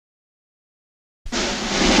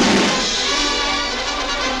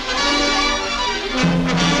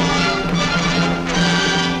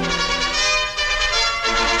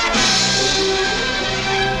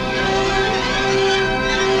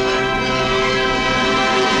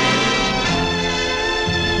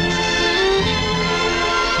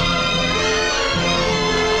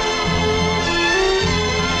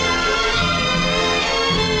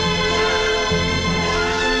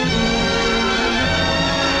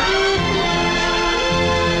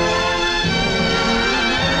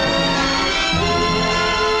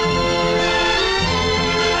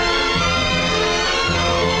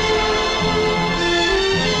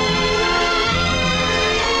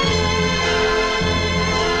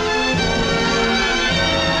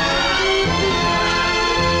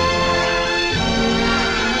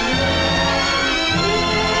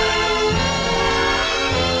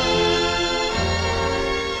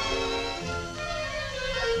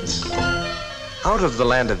Out of the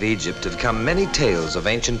land of Egypt have come many tales of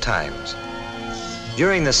ancient times.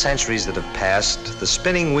 During the centuries that have passed, the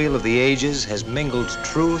spinning wheel of the ages has mingled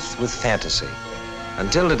truth with fantasy,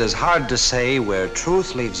 until it is hard to say where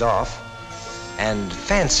truth leaves off and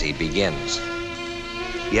fancy begins.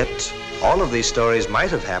 Yet, all of these stories might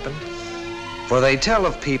have happened, for they tell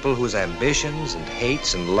of people whose ambitions and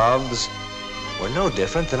hates and loves were no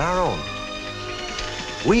different than our own.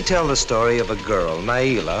 We tell the story of a girl,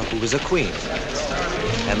 Naila, who was a queen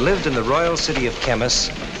and lived in the royal city of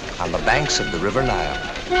Khemis on the banks of the river Nile.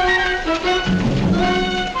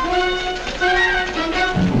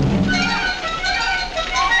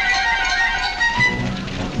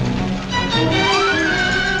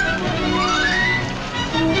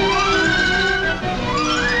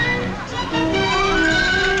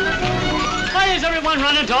 Why is everyone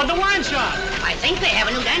running toward the wine shop? I think they have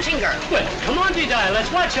a new dancing girl. Well, come on, D-Di,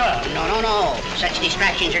 let's watch her. No. Such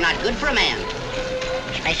distractions are not good for a man.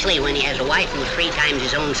 Especially when he has a wife who's 3 times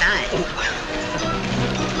his own size.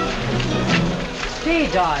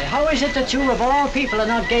 D-Di, how is it that you, of all people, are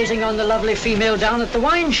not gazing on the lovely female down at the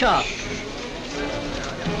wine shop?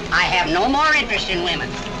 I have no more interest in women.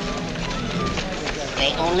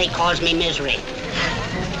 They only cause me misery.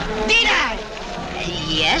 D-Di!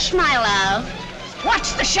 Yes, my love.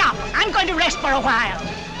 Watch the shop. I'm going to rest for a while.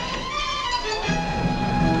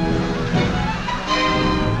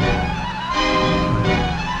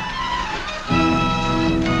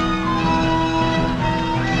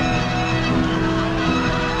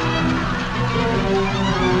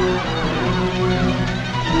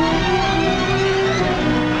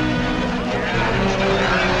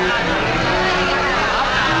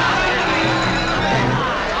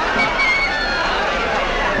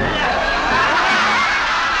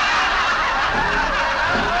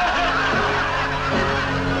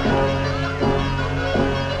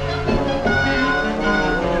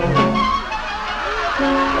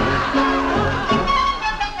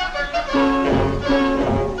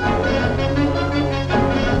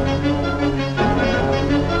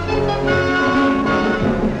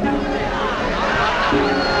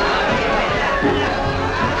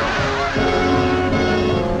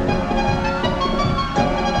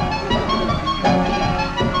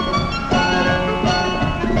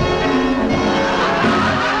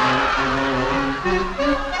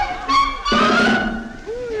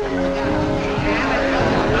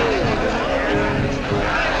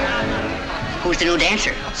 The new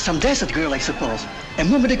dancer? Some desert girl, I suppose. A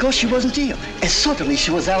moment ago she wasn't here, and suddenly she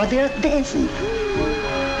was out there dancing.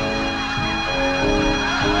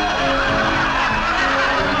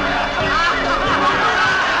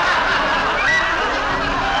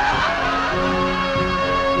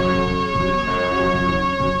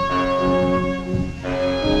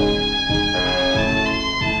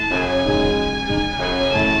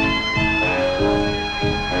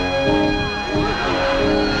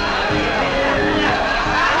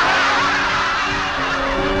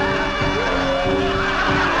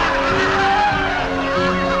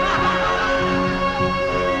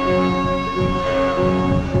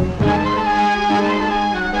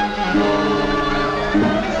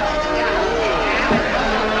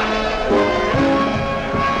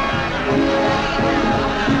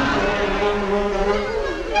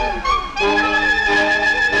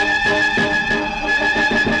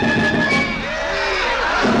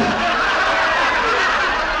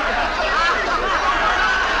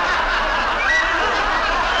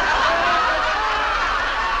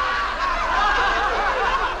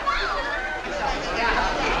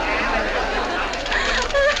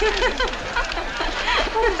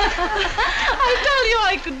 I told you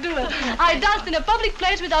I could do it. I danced in a public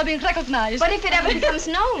place without being recognized. But if it ever becomes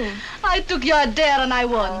known? I took your dare and I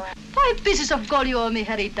won. 5 pieces of gold you owe me,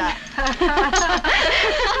 Herita.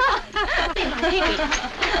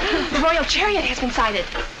 The royal chariot has been sighted.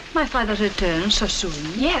 My father returns so soon.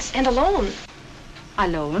 Yes, and alone.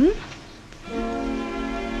 Alone?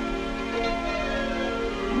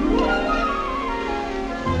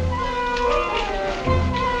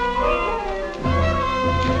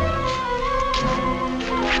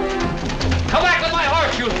 Come back with my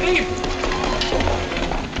horse, you thief!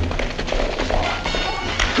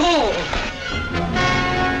 Gold!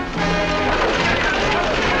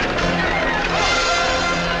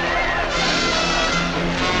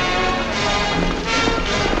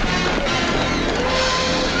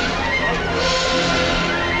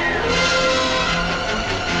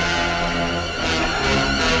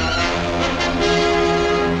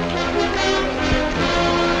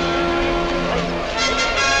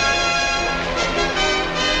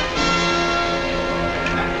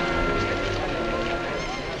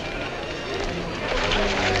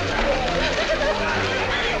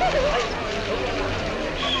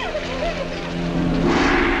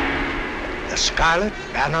 Scarlet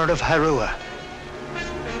Banner of Herua.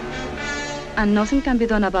 And nothing can be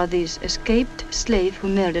done about this escaped slave who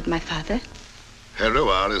murdered my father?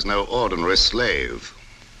 Herua is no ordinary slave.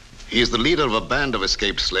 He is the leader of a band of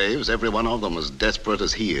escaped slaves, every one of them as desperate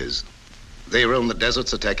as he is. They roam the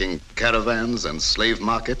deserts attacking caravans and slave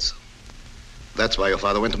markets. That's why your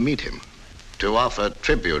father went to meet him, to offer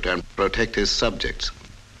tribute and protect his subjects.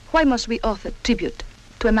 Why must we offer tribute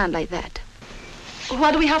to a man like that?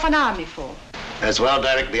 What do we have an army for? As well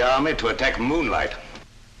direct the army to attack Moonlight.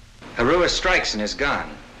 Herua strikes and is gone.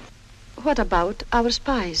 What about our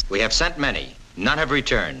spies? We have sent many. None have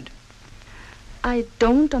returned. I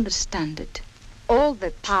don't understand it. All the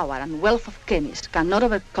power and wealth of Khemis cannot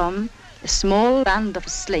overcome a small band of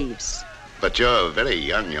slaves. But you're very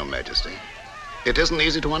young, Your Majesty. It isn't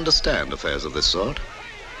easy to understand affairs of this sort.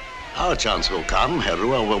 Our chance will come.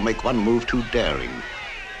 Herua will make one move too daring.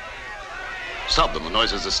 Stop them. The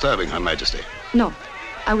noise is disturbing Her Majesty. No,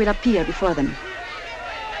 I will appear before them.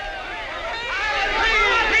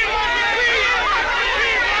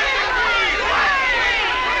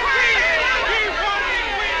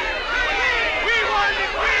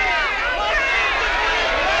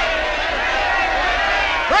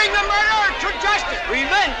 Bring the murderer to justice.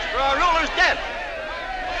 Revenge for our ruler's death.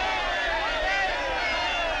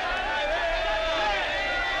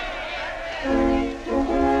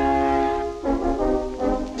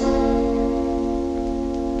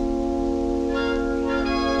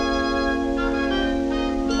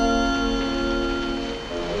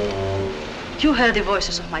 You heard the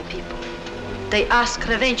voices of my people. They ask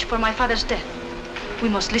revenge for my father's death. We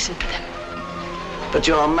must listen to them. But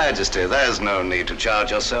Your Majesty, there's no need to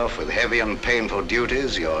charge yourself with heavy and painful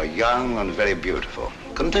duties. You're young and very beautiful.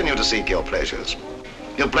 Continue to seek your pleasures.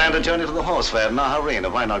 You planned a journey to the horse fair in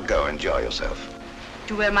Naharina. Why not go enjoy yourself?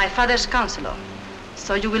 You were my father's counselor,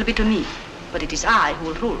 so you will be to me. But it is I who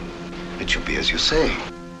will rule. It should be as you say.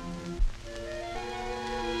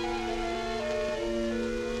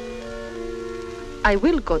 I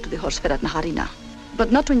will go to the horse fair at Naharina,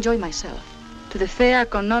 but not to enjoy myself. To the fair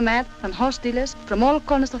come nomads and horse dealers from all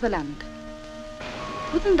corners of the land.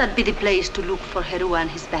 Wouldn't that be the place to look for Herua and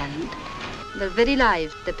his band? Their very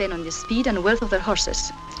lives depend on the speed and wealth of their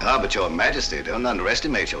horses. Ah, but Your Majesty, don't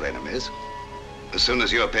underestimate your enemies. As soon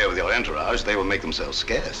as you appear with your entourage, they will make themselves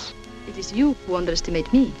scarce. It is you who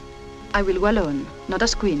underestimate me. I will go alone, not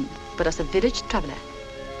as queen, but as a village traveler.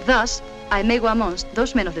 Thus, I may go amongst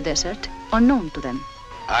those men of the desert, unknown to them.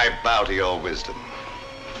 I bow to your wisdom.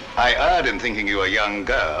 I erred in thinking you a young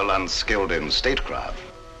girl unskilled in statecraft.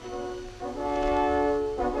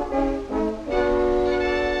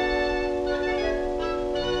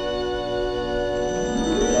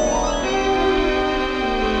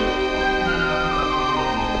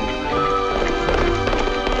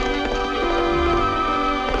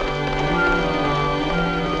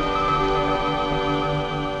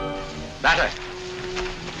 Batter.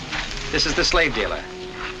 This is the slave dealer.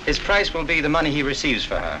 His price will be the money he receives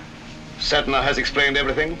for her. Setna has explained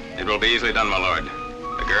everything? It will be easily done, my lord.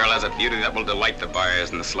 The girl has a beauty that will delight the buyers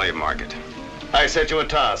in the slave market. I set you a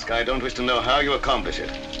task. I don't wish to know how you accomplish it.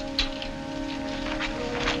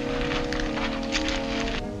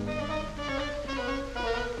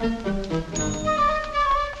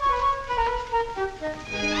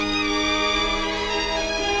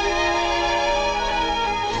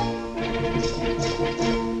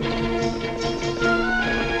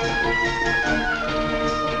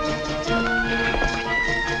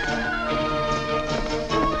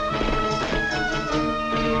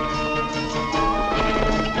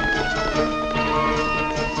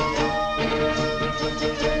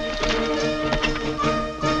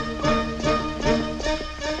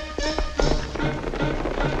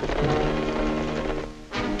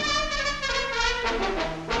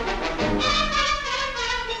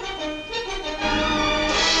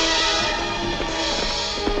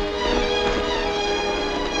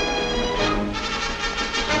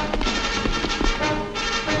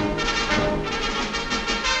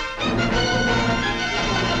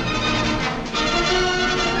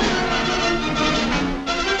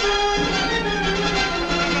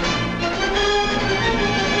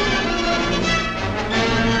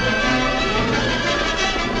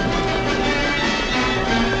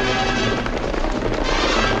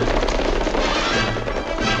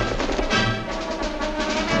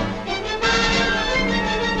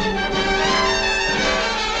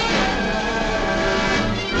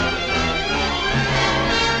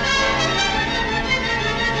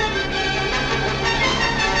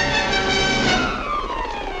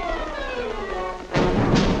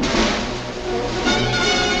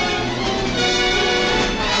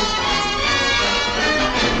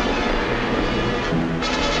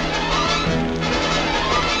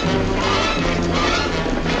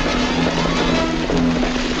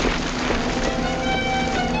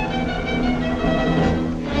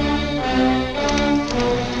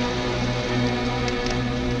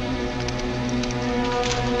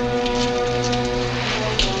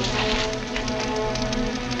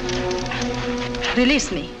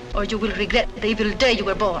 Release me, or you will regret the evil day you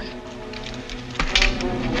were born.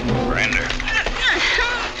 Surrender.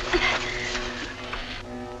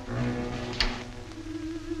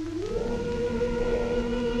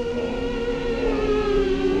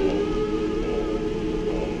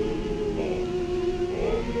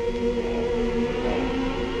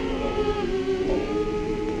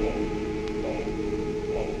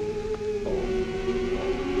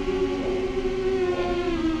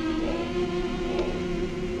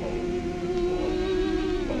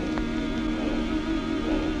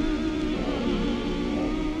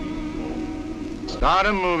 Start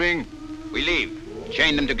them moving. We leave.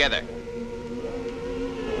 Chain them together.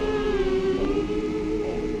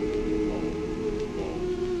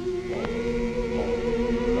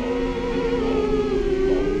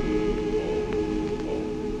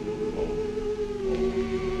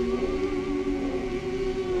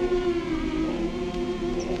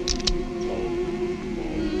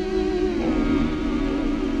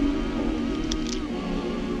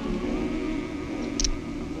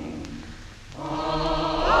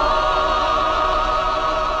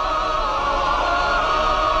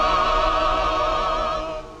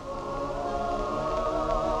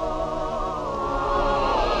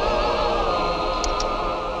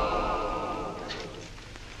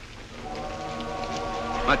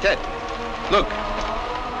 Matet, look.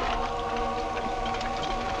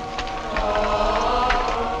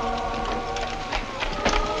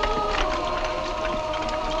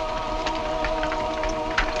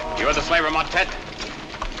 You are the slaver, Motet.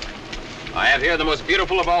 I have here the most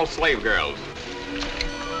beautiful of all slave girls.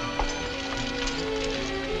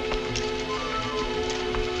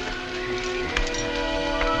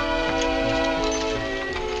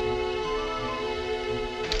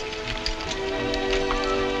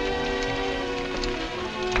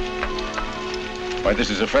 Why, this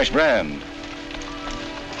is a fresh brand.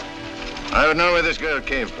 I would know where this girl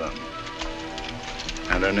came from.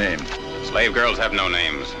 And her name. Slave girls have no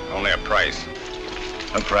names, only a price.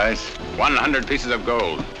 A price? 100 pieces of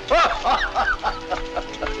gold.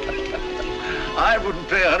 I wouldn't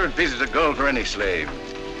pay 100 pieces of gold for any slave.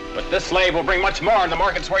 But this slave will bring much more in the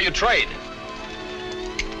markets where you trade.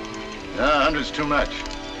 No, 100's too much.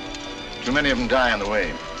 Too many of them die on the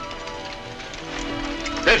way.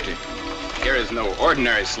 50. Here is no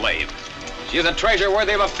ordinary slave. She is a treasure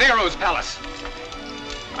worthy of a pharaoh's palace.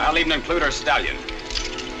 I'll even include her stallion.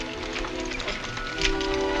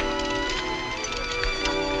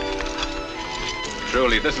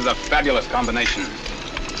 Truly, this is a fabulous combination.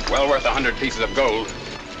 Well worth 100 pieces of gold.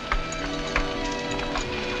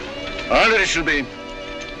 100 it shall be.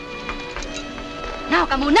 Now,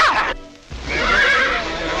 kamu, now!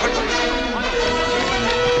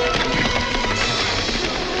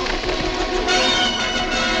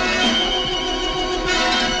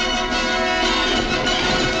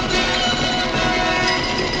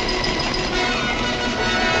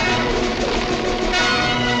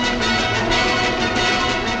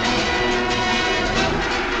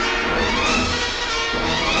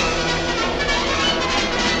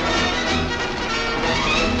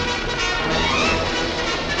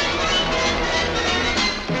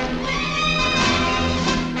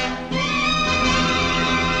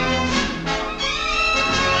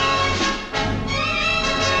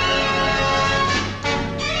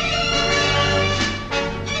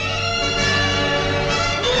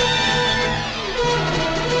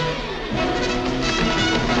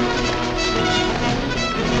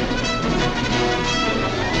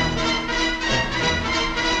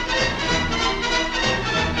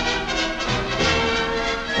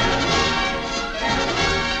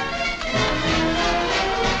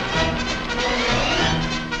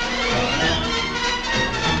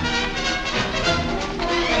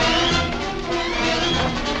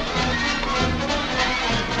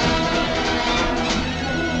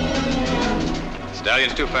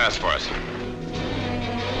 Stallion's too fast for us.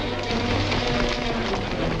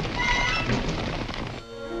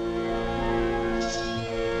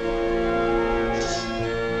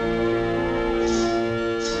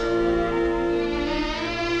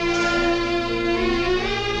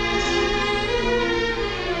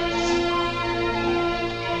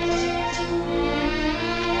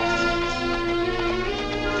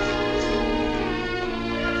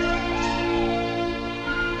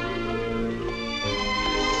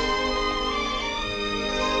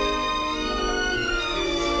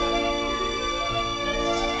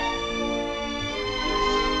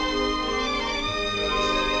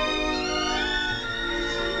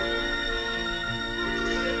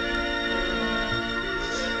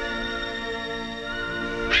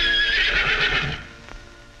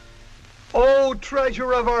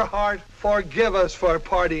 treasure of our heart, forgive us for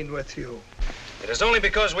parting with you. It is only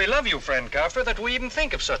because we love you, friend Carver, that we even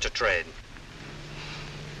think of such a trade.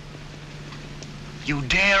 You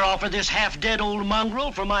dare offer this half-dead old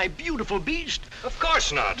mongrel for my beautiful beast? Of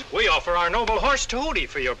course not. We offer our noble horse Tahuti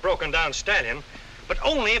for your broken-down stallion, but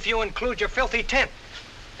only if you include your filthy tent.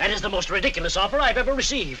 That is the most ridiculous offer I've ever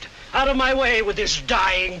received. Out of my way with this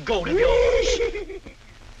dying goat of yours.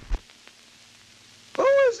 Who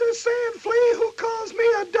is this sand flea who calls me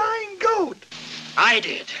a dying goat? I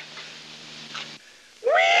did.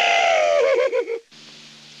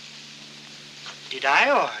 Did I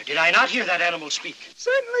or did I not hear that animal speak?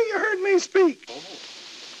 Certainly you heard me speak.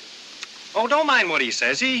 Oh, don't mind what he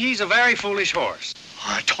says. He's a very foolish horse.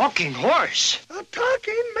 A talking horse? A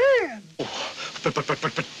talking man. Oh, but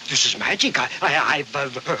this is magic. I've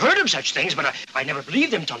heard of such things, but I never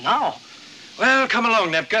believed them till now. Well, come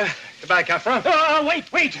along, Nebka. Goodbye,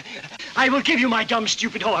 Kafra. Wait. I will give you my dumb,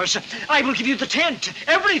 stupid horse. I will give you the tent,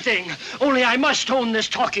 everything. Only I must own this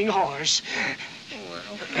talking horse.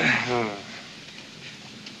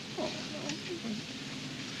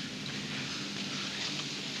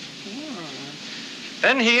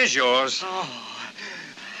 Then he is yours.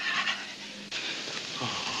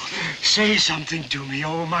 Say something to me,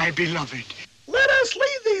 oh, my beloved. Let us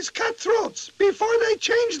leave these cutthroats before they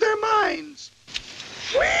change their minds.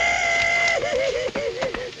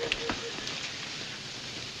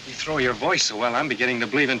 You throw your voice so well, I'm beginning to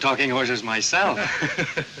believe in talking horses myself.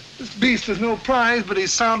 This beast is no prize, but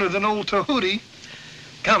he's sounder than old Tahuti.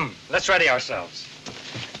 Come, let's ready ourselves.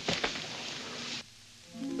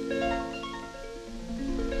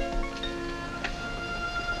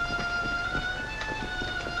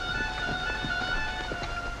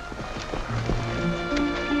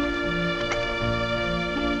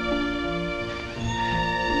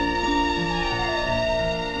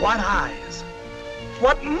 What eyes?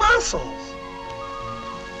 What muscles?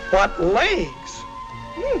 What legs?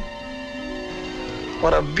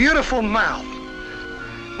 What a beautiful mouth.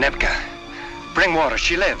 Nebka, bring water.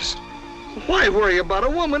 She lives. Why worry about a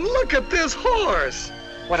woman? Look at this horse.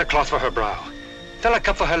 Wet a cloth for her brow. Fill a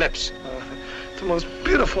cup for her lips. It's the most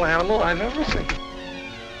beautiful animal I've ever seen.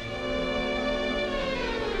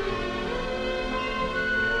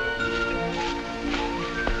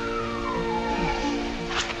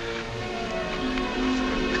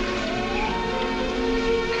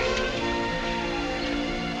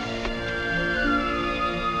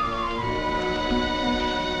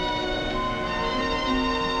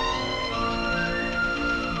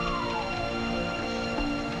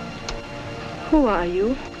 Who are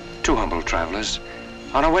you? Two humble travelers,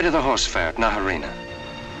 on our way to the horse fair at Naharina.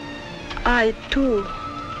 I, too,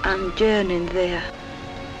 am journeying there.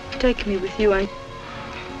 Take me with you and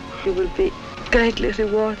you will be greatly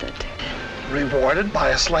rewarded. Rewarded by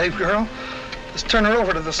a slave girl? Let's turn her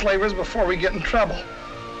over to the slavers before we get in trouble.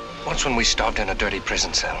 Once when we starved in a dirty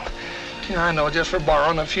prison cell. Yeah, I know, just for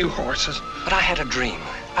borrowing a few horses. But I had a dream.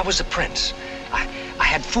 I was a prince. I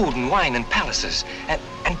had food and wine and palaces and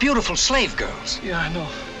beautiful slave girls. Yeah, I know.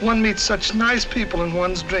 One meets such nice people in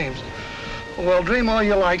one's dreams. Well, dream all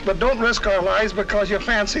you like, but don't risk our lives because you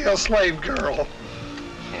fancy a slave girl.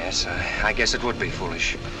 Yes, I guess it would be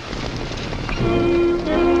foolish.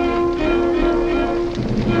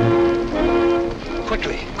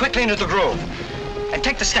 Quickly into the grove. And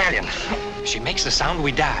take the stallion. If she makes the sound,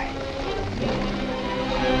 we die.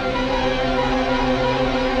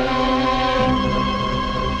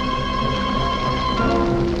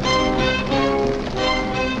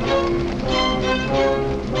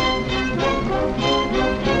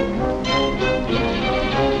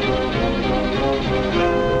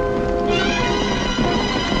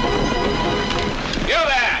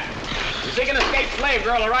 An escaped slave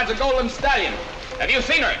girl who rides a golden stallion. Have you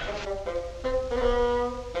seen her?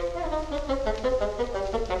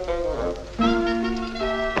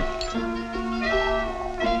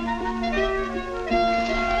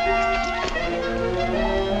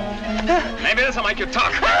 Maybe this will make you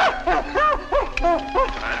talk.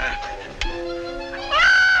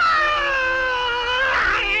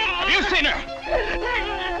 Have you seen her?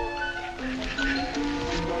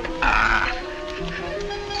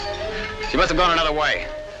 She must have gone another way.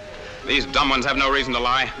 These dumb ones have no reason to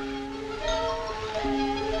lie.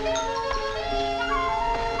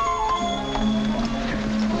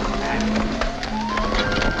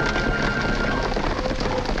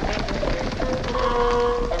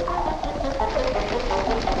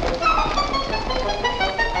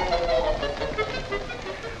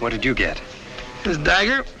 What did you get? His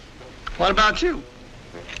dagger. What about you?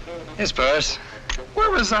 His purse. Where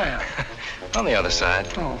was that? On the other side.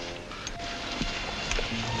 Oh.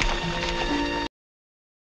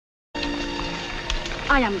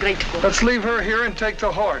 I am grateful. Let's leave her here and take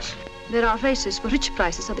the horse. There are races for rich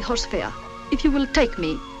prices at the horse fair. If you will take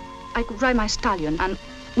me, I could ride my stallion and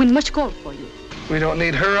win much gold for you. We don't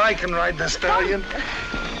need her. I can ride the stallion.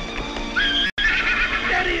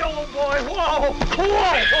 Steady, old boy. Whoa. Whoa.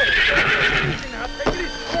 Now, take it easy.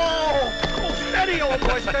 Whoa. Oh, steady, old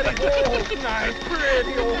boy. Steady. Whoa. Nice.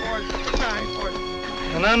 Pretty old horse. Nice horse.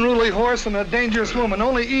 An unruly horse and a dangerous woman.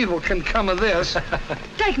 Only evil can come of this.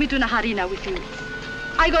 Take me to Naharina with you.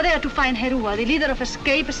 I go there to find Herua, the leader of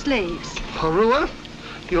escaped slaves. Herua?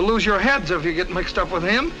 You'll lose your heads if you get mixed up with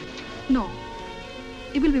him. No.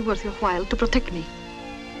 It will be worth your while to protect me.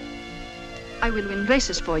 I will win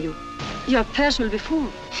races for you. Your purse will be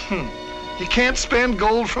full. You can't spend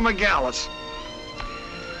gold from a gallus.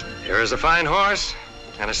 Here is a fine horse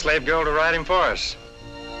and a slave girl to ride him for us.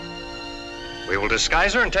 We will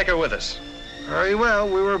disguise her and take her with us. Very well.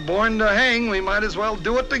 We were born to hang. We might as well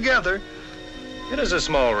do it together. It is a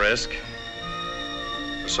small risk.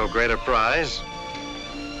 For so great a prize.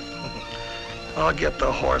 I'll get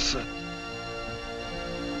the horse.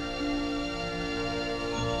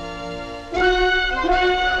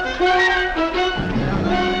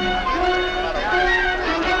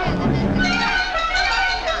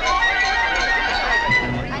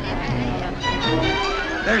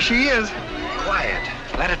 There she is. Quiet.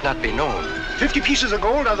 Let it not be known. 50 pieces of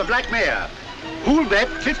gold on the black mare. Who'll bet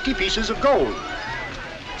 50 pieces of gold?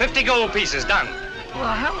 50 gold pieces, done.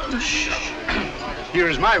 Well, how... Shh.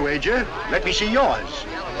 Here's my wager. Let me see yours.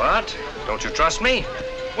 What? Don't you trust me?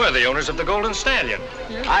 We're the owners of the Golden Stallion.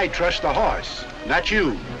 I trust the horse, not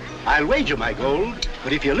you. I'll wager my gold,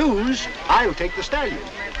 but if you lose, I'll take the stallion.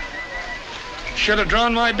 Should have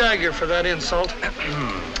drawn my dagger for that insult.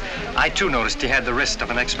 I, too, noticed he had the wrist of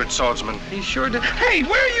an expert swordsman. He sure did. Hey,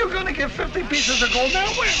 where are you going to get 50 pieces of gold now?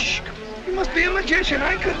 Where? You must be a magician.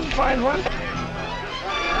 I couldn't find one.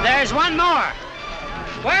 There's one more.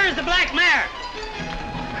 Where is the black mare?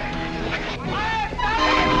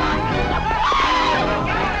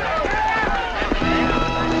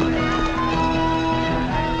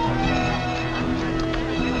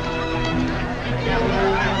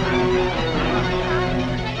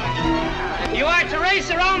 You are to race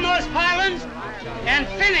around those pylons and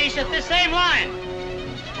finish at the same line.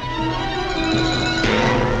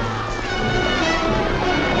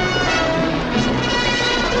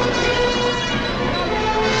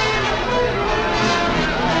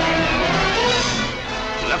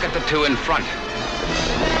 Look at the two in front.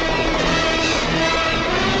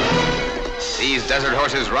 These desert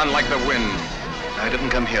horses run like the wind. I didn't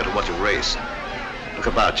come here to watch a race. Look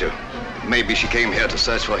about you. Maybe she came here to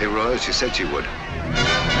search for Herua as she said she would.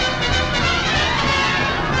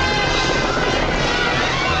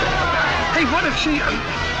 Hey, what if she...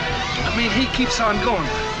 he keeps on going.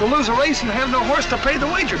 We'll lose a race and have no horse to pay the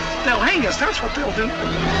wager. They'll hang us, that's what they'll do.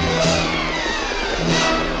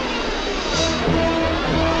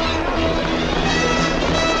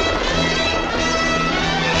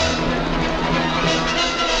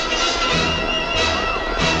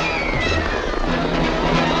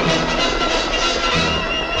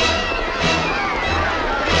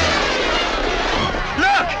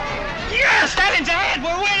 Stallion's ahead!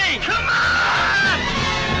 We're winning! Come on!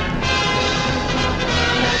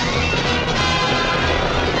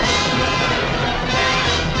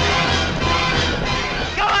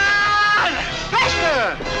 Come on!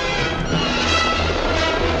 Faster!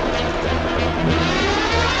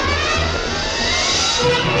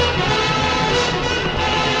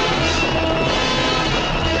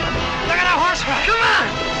 Look at our horse ride! Come on!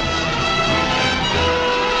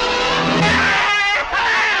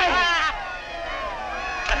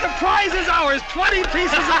 The prize is ours, 20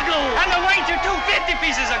 pieces of gold. And the wager, 250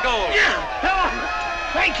 pieces of gold. Yeah.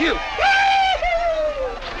 Thank you.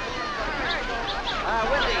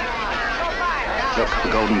 Look, the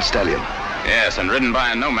Golden Stallion. Yes, and ridden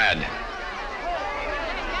by a nomad.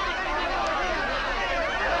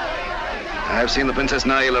 I've seen the Princess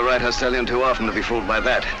Naila ride her stallion too often to be fooled by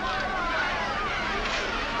that.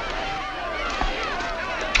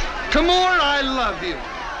 Timur, I love you.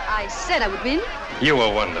 I said I would win. You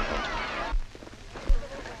were wonderful.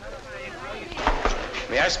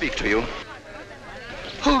 May I speak to you?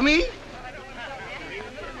 Who, me?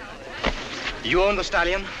 You own the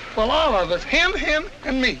stallion? Well, all of us. Him,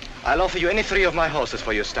 and me. I'll offer you any 3 of my horses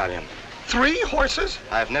for your stallion. 3 horses?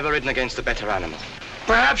 I've never ridden against a better animal.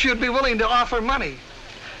 Perhaps you'd be willing to offer money.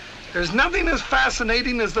 There's nothing as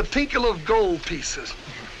fascinating as the tinkle of gold pieces.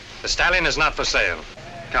 The stallion is not for sale.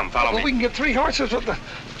 Come, follow me. We can get 3 horses with the...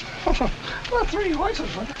 Well, 3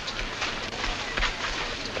 horses with the...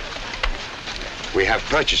 We have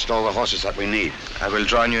purchased all the horses that we need. I will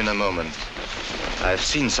join you in a moment. I've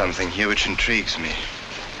seen something here which intrigues me.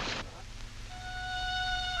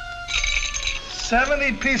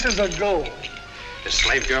 70 pieces of gold. This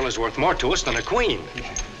slave girl is worth more to us than a queen.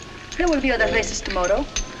 There will be other races tomorrow,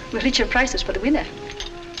 with richer prices for the winner.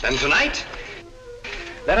 Then tonight,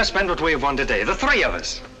 let us spend what we have won today, the three of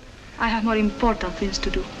us. I have more important things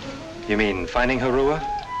to do. You mean finding Herua?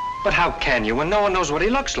 But how can you when no one knows what he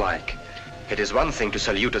looks like? It is one thing to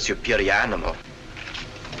salute a superior animal.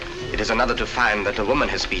 It is another to find that a woman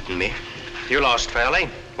has beaten me. You lost fairly.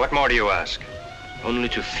 What more do you ask? Only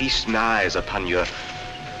to feast my eyes upon your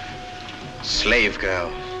slave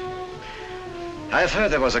girl. I've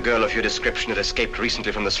heard there was a girl of your description that escaped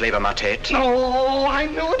recently from the slave Amatet. Oh, I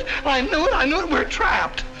knew it. I knew it. I knew it. We're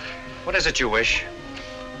trapped. What is it you wish?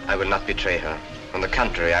 I will not betray her. On the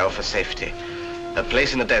contrary, I offer safety. A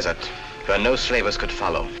place in the desert where no slavers could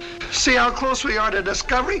follow. See how close we are to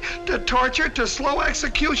discovery, to torture, to slow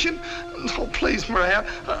execution? Oh, please, Maria.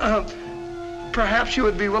 Perhaps you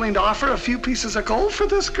would be willing to offer a few pieces of gold for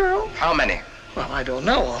this girl? How many? Well, I don't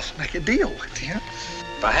know. I'll make a deal with you.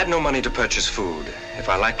 If I had no money to purchase food, if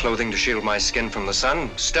I lacked clothing to shield my skin from the sun,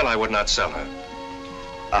 still I would not sell her.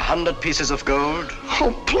 100 pieces of gold?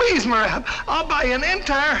 Oh, please, Maria. I'll buy an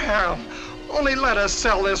entire harem. Only let us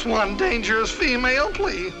sell this one dangerous female,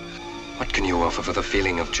 please. What can you offer for the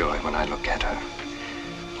feeling of joy when I look at her?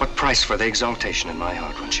 What price for the exaltation in my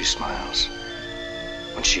heart when she smiles?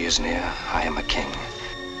 When she is near, I am a king.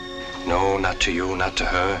 No, not to you, not to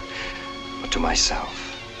her, but to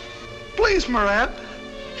myself. Please, Maria.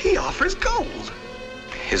 He offers gold.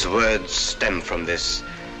 His words stem from this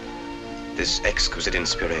exquisite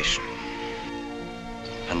inspiration.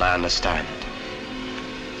 And I understand.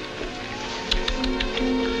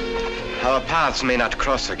 Our paths may not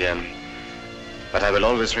cross again, but I will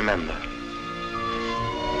always remember.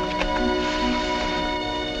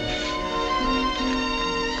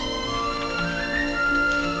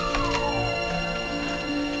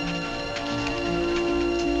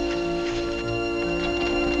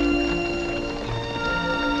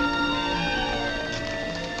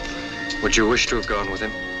 Would you wish to have gone with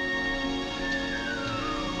him?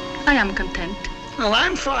 I am content. Well,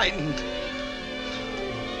 I'm frightened.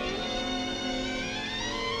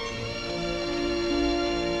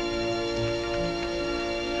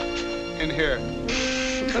 In here.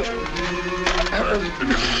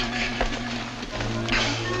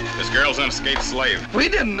 This girl's an escaped slave. We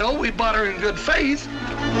didn't know. We bought her in good faith.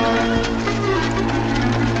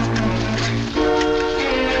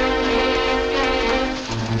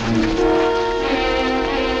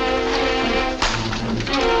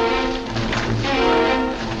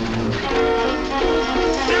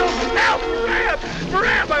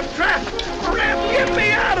 Marab, I'm trapped! Marab, get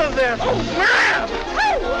me out of this! Oh, Marab!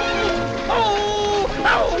 Oh,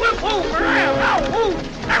 Marab! Oh!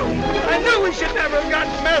 I knew we should never have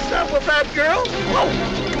gotten messed up with that girl!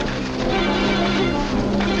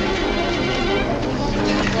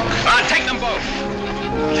 Take them both!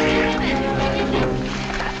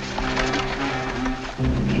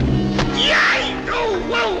 Yay! Oh,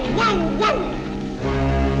 whoa!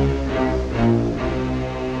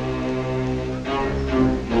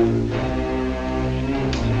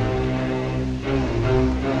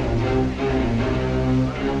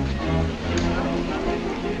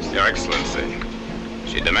 Your Excellency,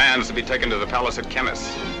 she demands to be taken to the palace at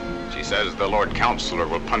Khemis. She says the Lord Counselor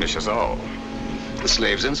will punish us all. The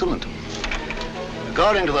slave's insolent.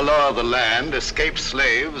 According to the law of the land, escaped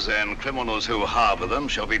slaves and criminals who harbor them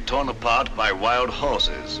shall be torn apart by wild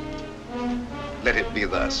horses. Let it be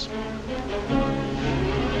thus.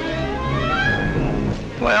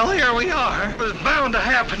 Well, here we are. It was bound to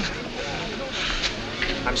happen.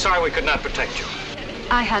 I'm sorry we could not protect you.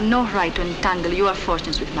 I had no right to entangle your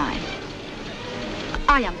fortunes with mine.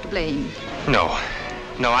 I am to blame. No,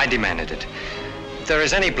 I demanded it. If there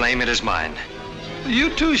is any blame, it is mine.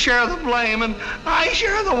 You two share the blame, and I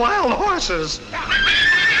share the wild horses.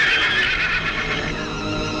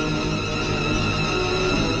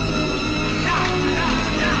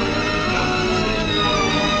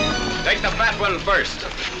 Take the fat one first.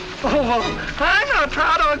 Oh, well, I'm not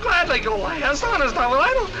proud. I would gladly go last. Honest, I will.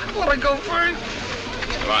 I don't want to go first.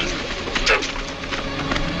 Come on.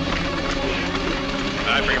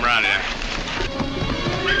 All right, bring him around here.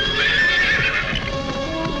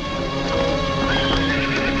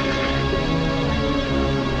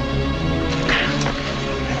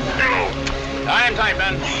 Tie him tight,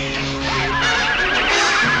 Ben.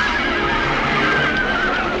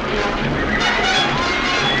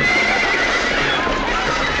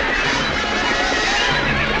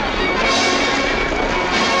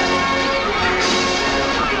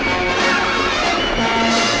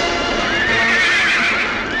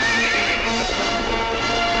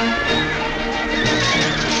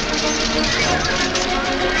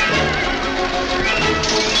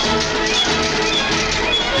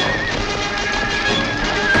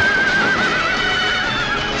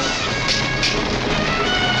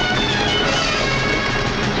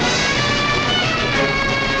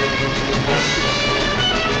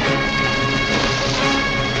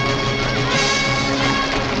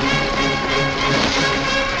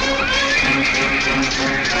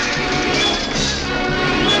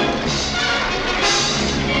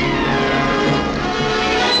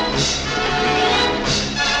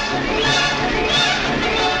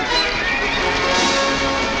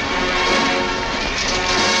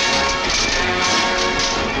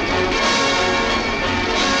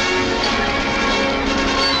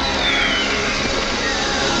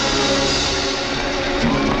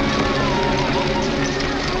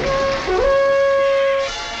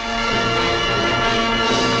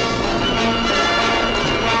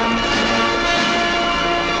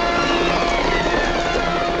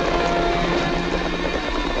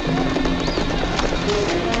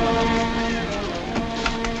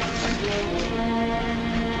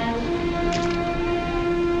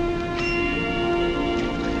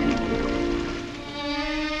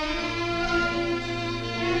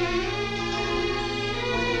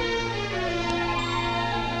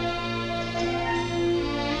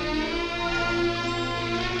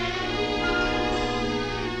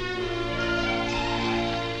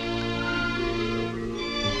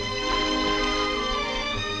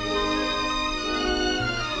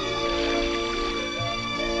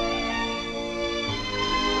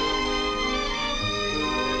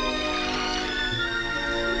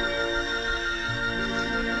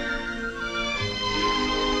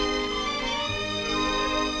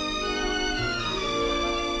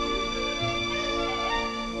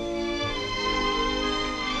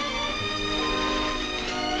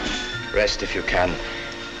 Rest if you can.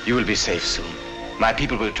 You will be safe soon. My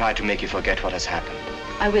people will try to make you forget what has happened.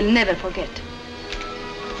 I will never forget.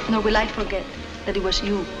 Nor will I forget that it was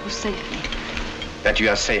you who saved me. That you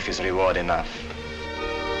are safe is reward enough.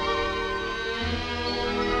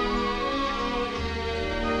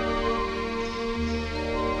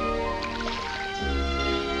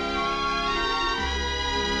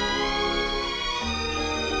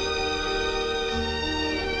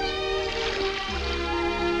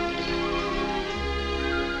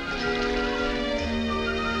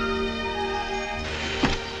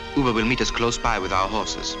 Uber will meet us close by with our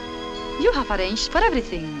horses. You have arranged for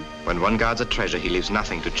everything. When one guards a treasure, he leaves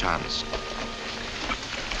nothing to chance.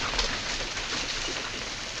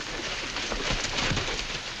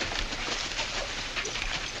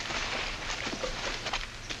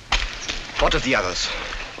 What of the others?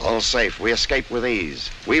 All safe. We escape with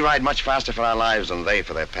ease. We ride much faster for our lives than they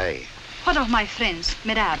for their pay. What of my friends,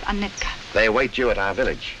 Merab and Netka? They await you at our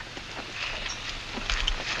village.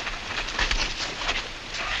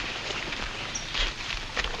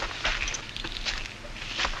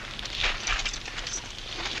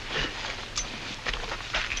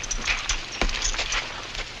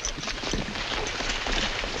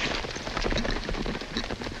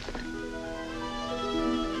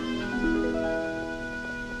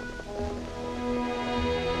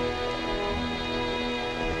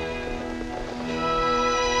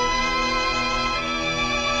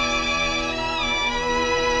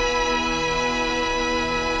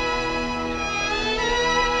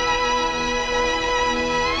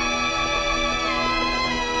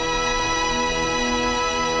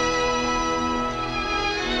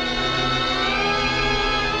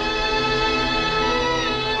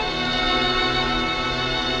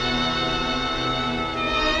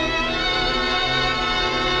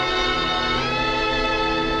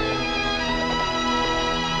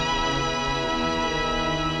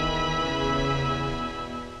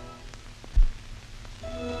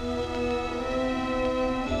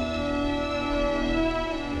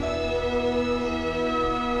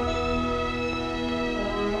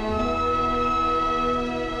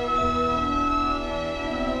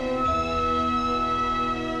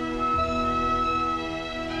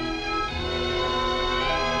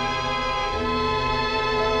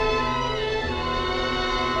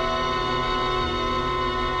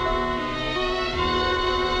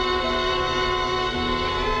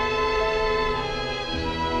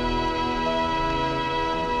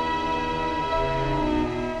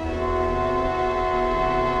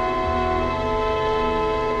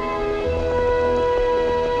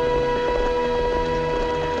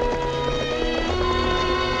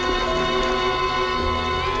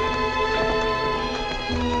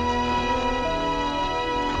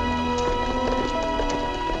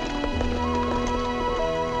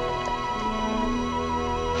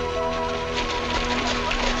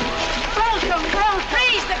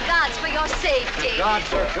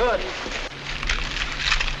 Gods are good.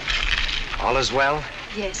 All is well?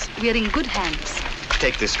 Yes, we are in good hands.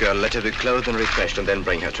 Take this girl, let her be clothed and refreshed, and then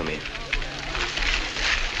bring her to me.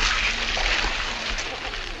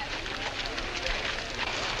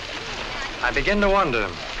 I begin to wonder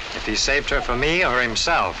if he saved her for me or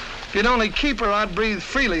himself. If you'd only keep her, I'd breathe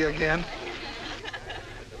freely again.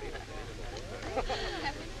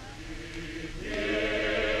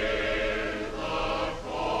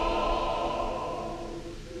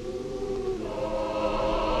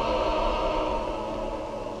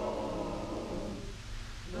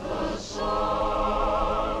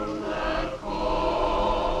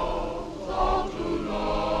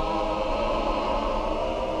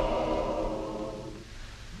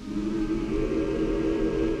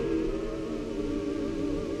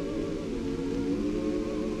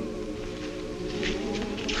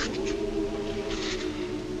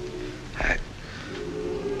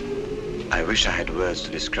 I wish I had words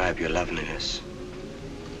to describe your loveliness.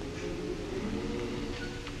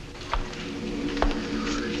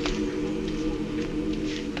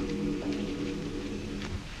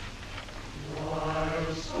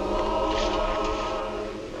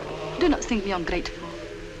 Do not think me ungrateful,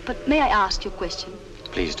 but may I ask you a question?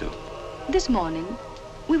 Please do. This morning,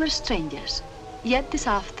 we were strangers, yet this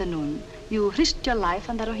afternoon, you risked your life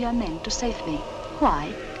under your men to save me.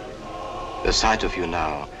 Why? The sight of you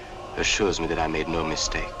now assures me that I made no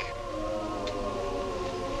mistake.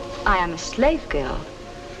 I am a slave girl.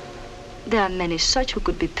 There are many such who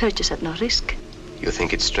could be purchased at no risk. You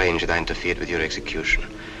think it strange that I interfered with your execution.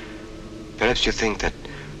 Perhaps you think that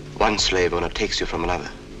one slave owner takes you from another.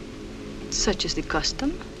 Such is the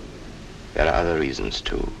custom. There are other reasons,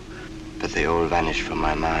 too, but they all vanish from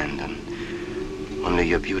my mind, and Only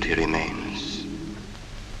your beauty remains.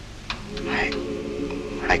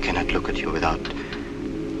 I cannot look at you without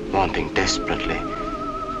wanting desperately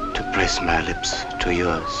to press my lips to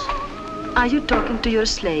yours. Are you talking to your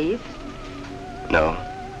slave? No,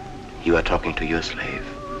 you are talking to your slave.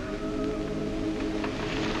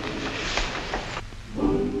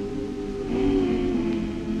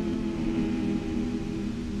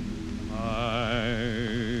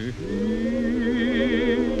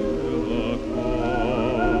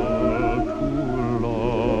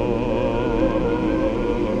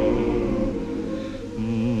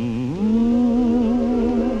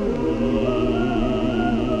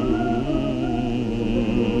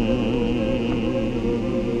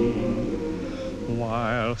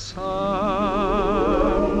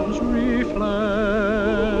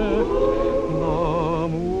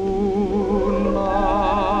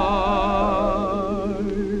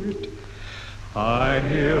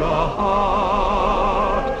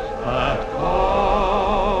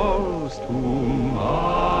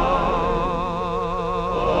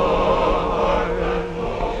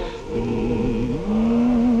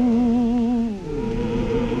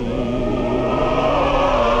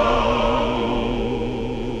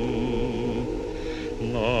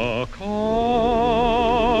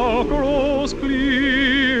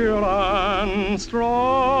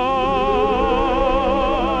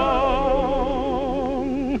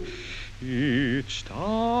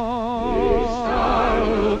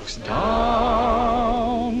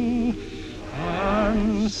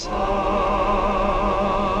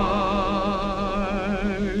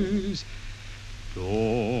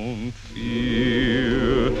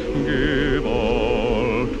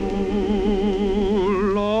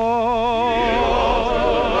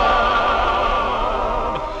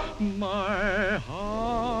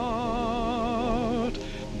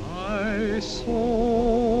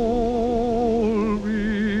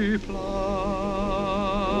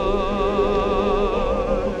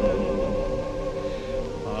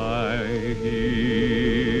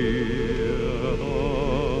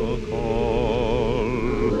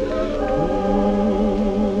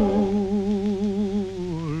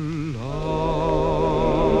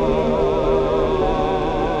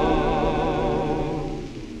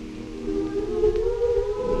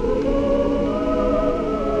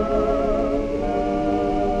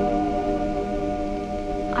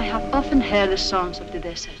 Hear the songs of the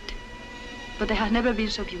desert, but they have never been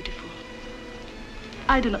so beautiful.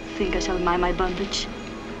 I do not think I shall mind my bondage.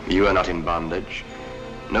 You are not in bondage.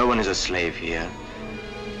 No one is a slave here.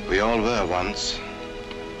 We all were once.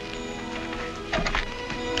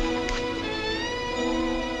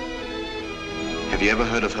 Have you ever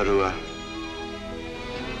heard of Herua?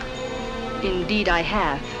 Indeed, I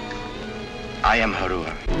have. I am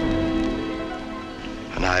Herua.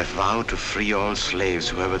 And I have vowed to free all slaves,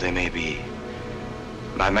 whoever they may be.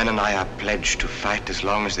 My men and I are pledged to fight as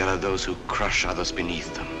long as there are those who crush others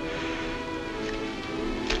beneath them.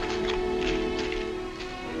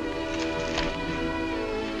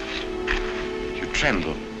 You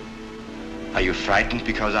tremble. Are you frightened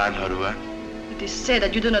because I'm Herua? It is said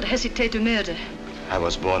that you do not hesitate to murder. I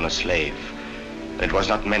was born a slave. It was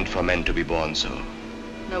not meant for men to be born so.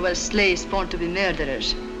 No, well, slaves born to be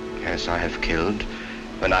murderers. Yes, I have killed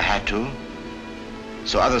when I had to,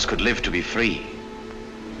 so others could live to be free.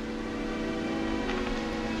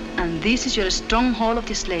 And this is your stronghold of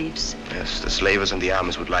the slaves? Yes, the slavers and the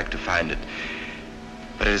armies would like to find it.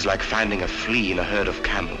 But it is like finding a flea in a herd of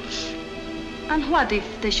camels. And what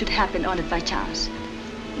if they should happen on it by chance?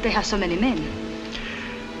 They have so many men.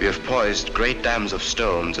 We have poised great dams of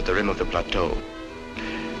stones at the rim of the plateau.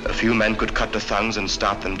 A few men could cut the thongs and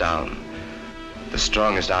start them down. The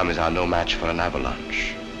strongest armies are no match for an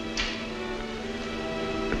avalanche.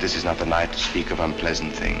 But this is not the night to speak of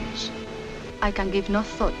unpleasant things. I can give no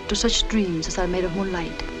thought to such dreams as are made of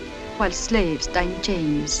moonlight, while slaves die in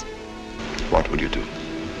chains. What would you do?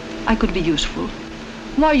 I could be useful.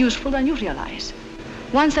 More useful than you realize.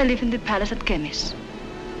 Once I lived in the palace at Khemis.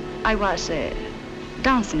 I was a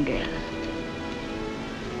dancing girl.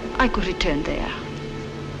 I could return there.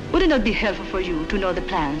 Would it not be helpful for you to know the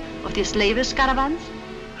plan of the slavers' caravans?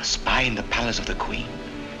 A spy in the palace of the queen.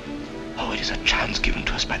 Oh, it is a chance given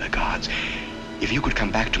to us by the gods. If you could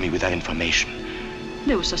come back to me with that information.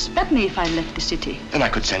 They would suspect me if I left the city. Then I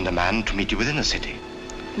could send a man to meet you within the city.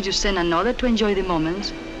 Would you send another to enjoy the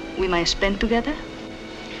moments we might spend together?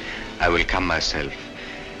 I will come myself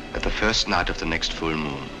at the first night of the next full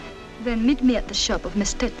moon. Then meet me at the shop of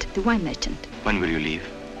Mestet, the wine merchant. When will you leave?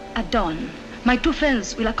 At dawn. My two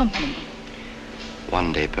friends will accompany me.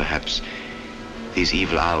 One day, perhaps, these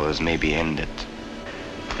evil hours may be ended.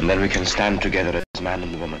 And then we can stand together as man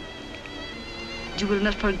and woman. You will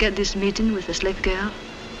not forget this meeting with the slave girl?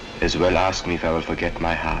 As well ask me if I will forget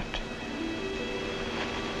my heart.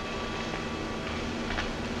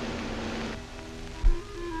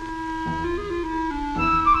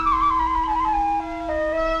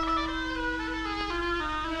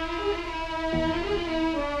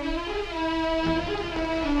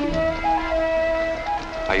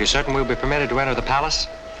 Are you certain we'll be permitted to enter the palace?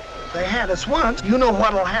 They had us once. You know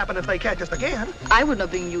what'll happen if they catch us again. I would not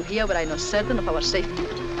bring you here were I not certain of our safety.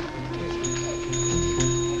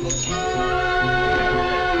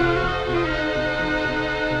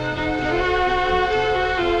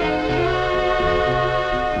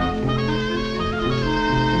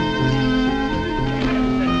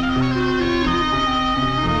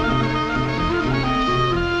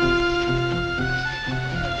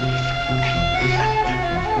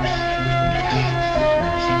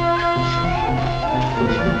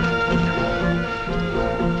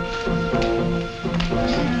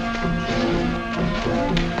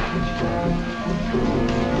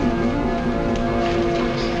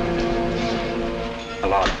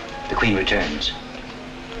 The Queen returns.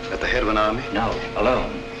 At the head of an army? No,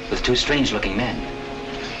 alone, with two strange-looking men.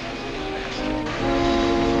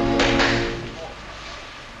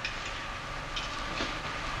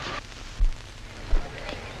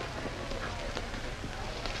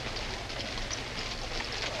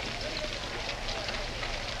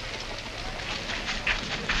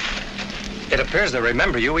 It appears they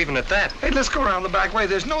remember you even at that. Hey, let's go around the back way.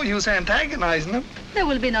 There's no use antagonizing them. There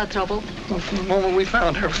will be no trouble. Well, from the moment we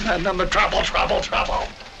found her with that number, trouble, trouble, trouble.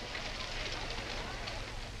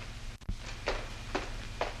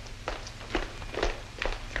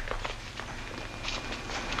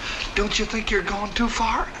 Don't you think you're going too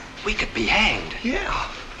far? We could be hanged. Yeah.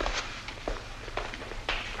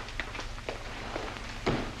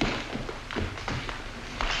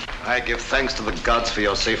 I give thanks to the gods for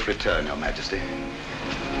your safe return, Your Majesty.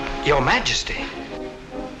 Your Majesty?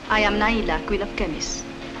 I am Naila, Queen of Khemis.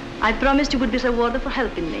 I promised you would be rewarded for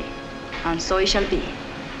helping me, and so it shall be.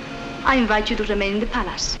 I invite you to remain in the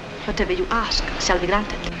palace. Whatever you ask shall be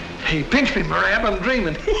granted. Hey, pinch me, Maria, I'm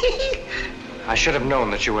dreaming. I should have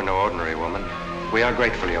known that you were no ordinary woman. We are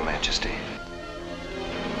grateful, Your Majesty.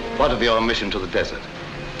 What of your mission to the desert?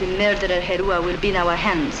 The murderer Herua will be in our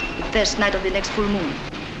hands the first night of the next full moon.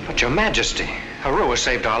 But Your Majesty, Herua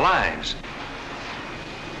saved our lives.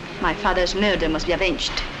 My father's murder must be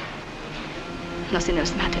avenged. Nothing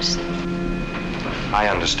else matters. I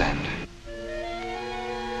understand.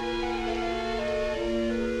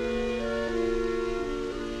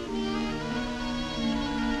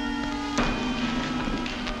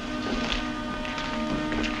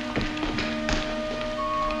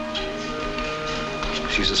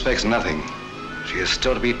 She suspects nothing. She is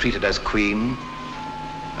still to be treated as queen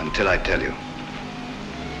until I tell you.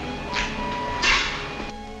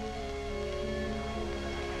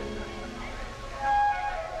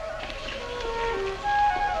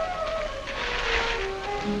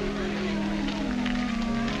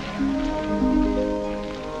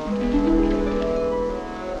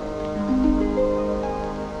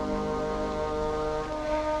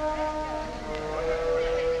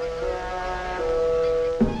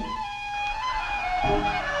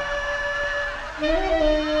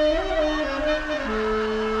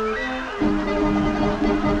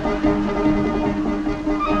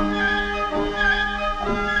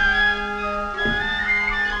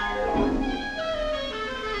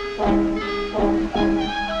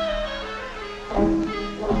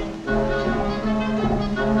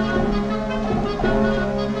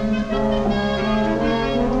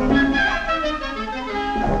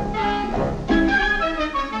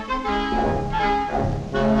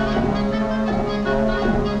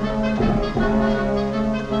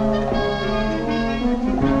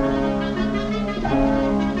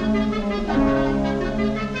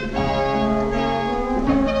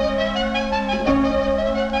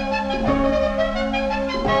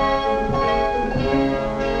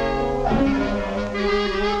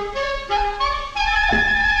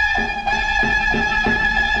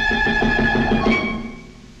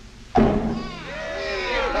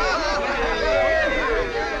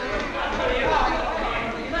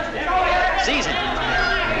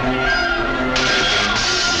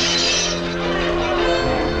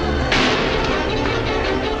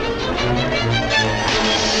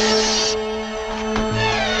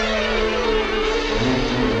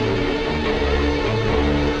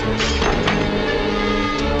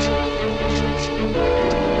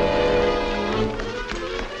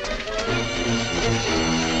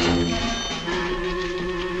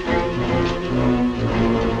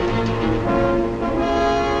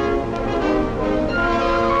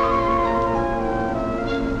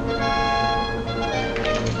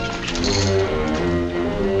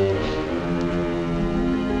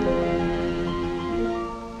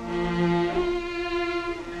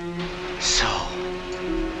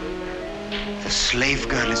 The slave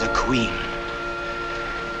girl is a queen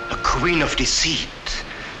of deceit,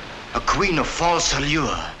 a queen of false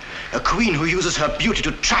allure, a queen who uses her beauty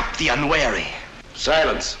to trap the unwary.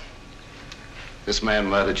 Silence. This man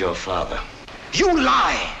murdered your father. You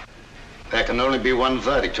lie! There can only be one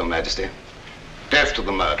verdict, Your Majesty. Death to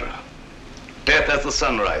the murderer. Death as the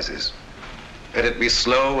sun rises. Let it be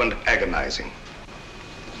slow and agonizing.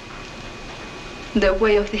 The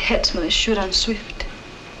way of the headsman is sure and swift.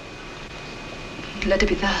 Let it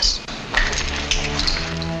be thus.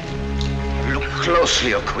 Look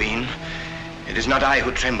closely, O Queen. It is not I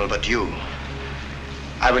who tremble, but you.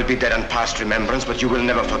 I will be dead and past remembrance, but you will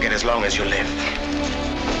never forget as long as you live.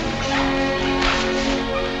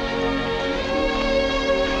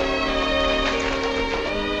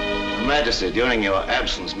 Your Majesty, during your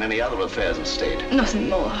absence, many other affairs of state. Nothing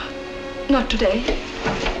more. Not today.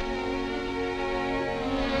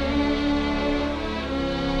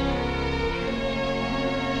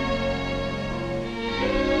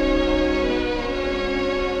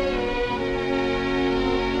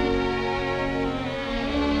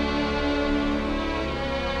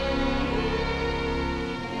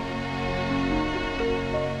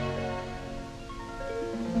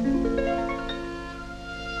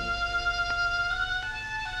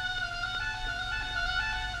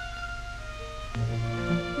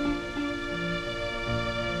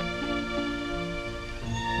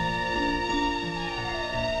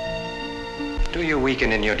 Do you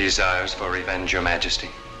weaken in your desires for revenge, Your Majesty?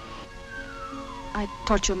 I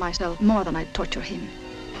torture myself more than I torture him.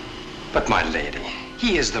 But, my lady,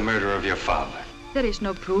 he is the murderer of your father. There is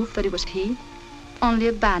no proof that it was he. Only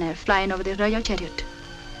a banner flying over the royal chariot.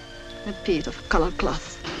 A piece of colored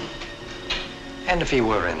cloth. And if he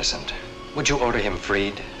were innocent, would you order him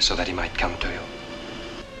freed so that he might come to you?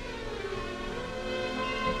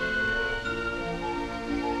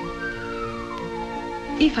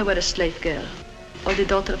 If I were a slave girl, or the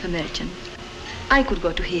daughter of a merchant, I could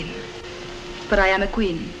go to him. But I am a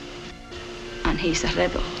queen, and he is a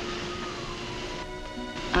rebel.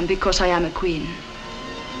 And because I am a queen,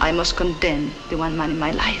 I must condemn the one man in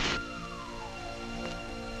my life.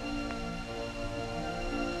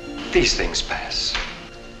 These things pass.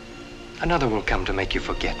 Another will come to make you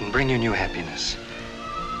forget and bring you new happiness.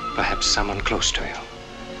 Perhaps someone close to you.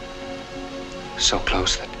 So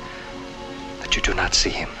close that you do not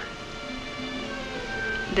see him.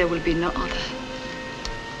 There will be no other.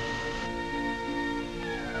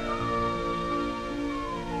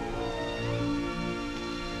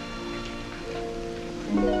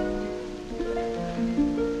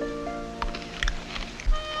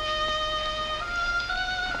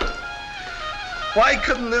 Why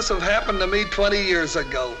couldn't this have happened to me 20 years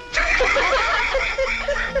ago?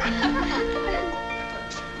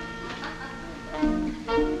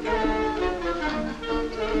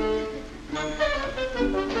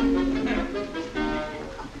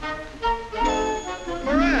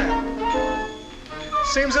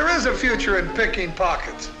 Seems there is a future in picking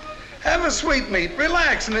pockets. Have a sweetmeat,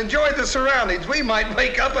 relax, and enjoy the surroundings. We might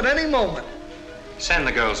wake up at any moment. Send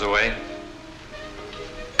the girls away.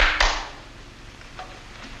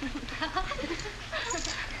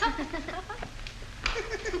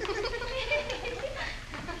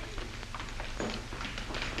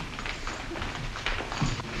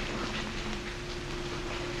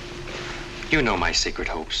 You know my secret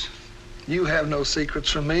hopes. You have no secrets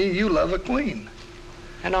from me. You love a queen.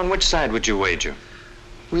 And on which side would you wager?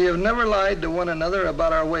 We have never lied to one another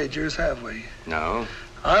about our wagers, have we? No.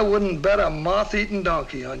 I wouldn't bet a moth-eaten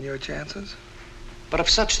donkey on your chances. But if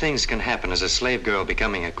such things can happen as a slave girl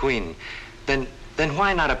becoming a queen, then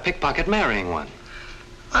why not a pickpocket marrying one?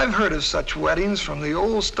 I've heard of such weddings from the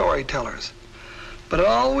old storytellers. But it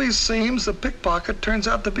always seems the pickpocket turns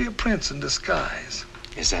out to be a prince in disguise.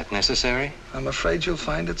 Is that necessary? I'm afraid you'll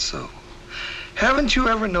find it so. Haven't you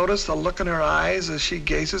ever noticed the look in her eyes as she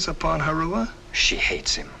gazes upon Herua? She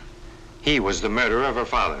hates him. He was the murderer of her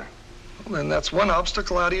father. Well, then that's one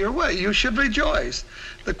obstacle out of your way. You should rejoice.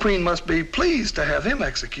 The queen must be pleased to have him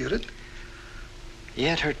executed.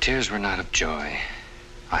 Yet her tears were not of joy.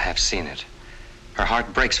 I have seen it. Her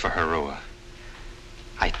heart breaks for Herua.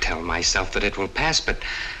 I tell myself that it will pass, but...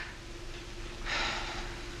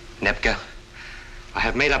 Nebka, I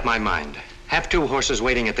have made up my mind. Have 2 horses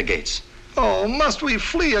waiting at the gates. Oh, must we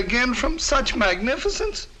flee again from such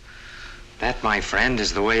magnificence? That, my friend,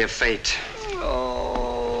 is the way of fate.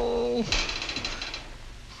 Oh.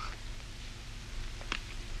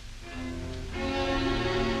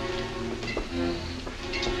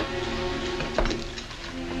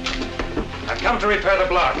 I've come to repair the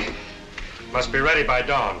block. Must be ready by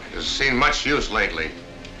dawn. Has seen much use lately.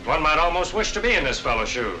 One might almost wish to be in this fellow's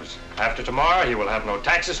shoes. After tomorrow, he will have no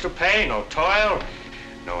taxes to pay, no toil,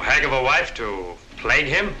 no hag of a wife to plague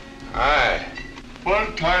him. Aye.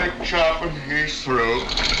 One tiny chop and he's through.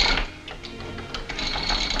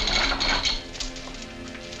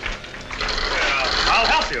 I'll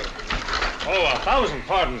help you. Oh, 1,000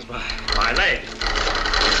 pardons, my leg.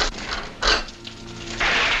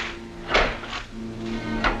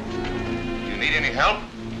 You need any help?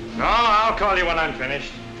 No, I'll call you when I'm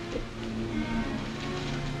finished.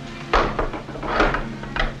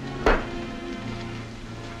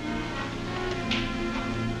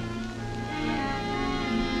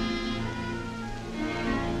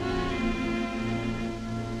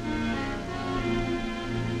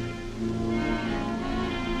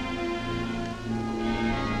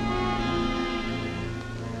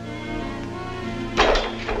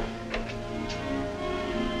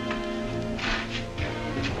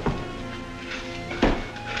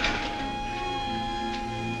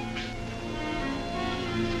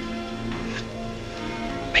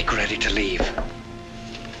 Make ready to leave.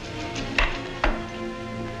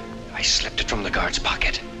 I slipped it from the guard's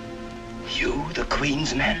pocket. You, the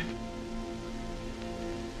Queen's men?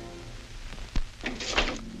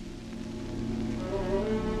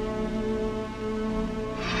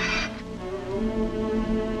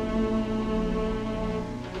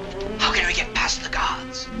 How can we get past the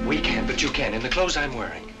guards? We can, but you can, in the clothes I'm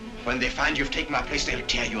wearing. When they find you've taken my place, they'll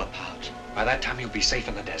tear you apart. By that time, you'll be safe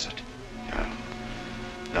in the desert.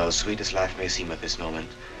 No, sweet as life may seem at this moment,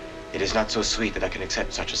 it is not so sweet that I can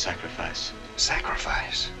accept such a sacrifice.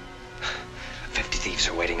 Sacrifice? 50 thieves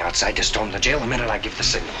are waiting outside to storm the jail the minute I give the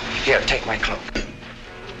signal. Here, take my cloak.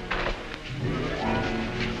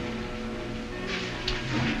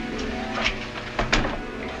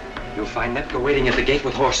 You'll find Netka waiting at the gate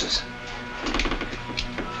with horses.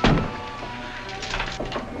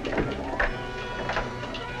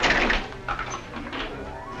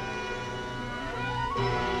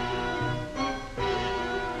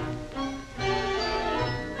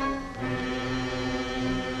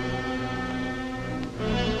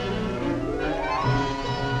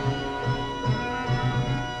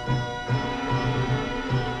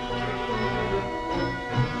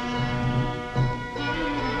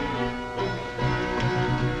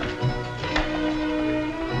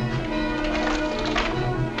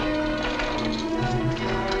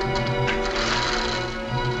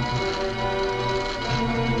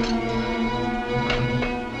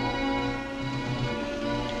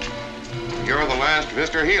 You're the last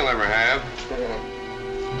visitor he'll ever have.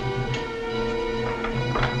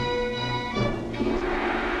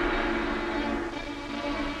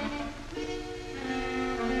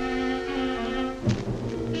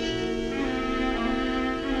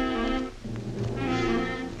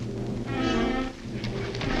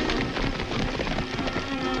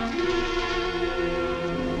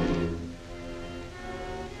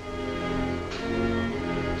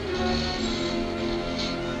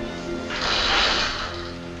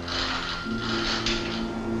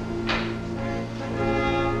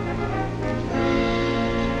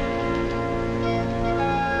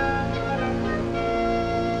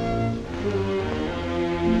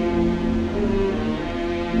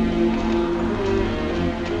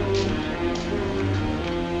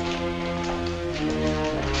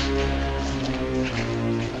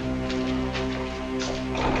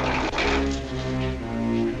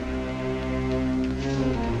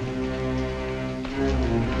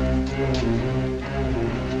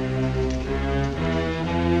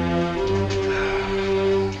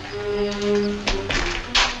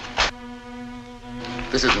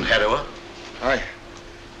 This isn't Herua. Aye.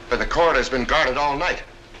 But the corridor's been guarded all night.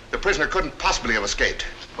 The prisoner couldn't possibly have escaped.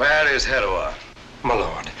 Where is Herua? My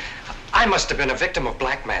lord, I must have been a victim of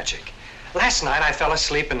black magic. Last night I fell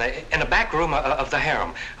asleep in the back room of the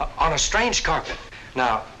harem on a strange carpet.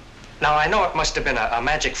 Now I know it must have been a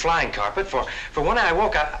magic flying carpet, for when I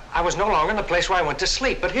woke, I was no longer in the place where I went to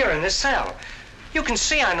sleep, but here in this cell. You can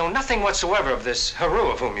see I know nothing whatsoever of this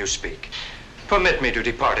Herua of whom you speak. Permit me to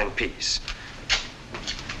depart in peace.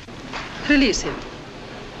 Release him.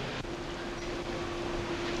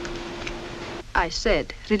 I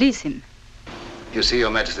said, release him. You see,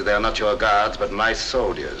 Your Majesty, they are not your guards, but my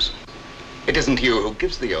soldiers. It isn't you who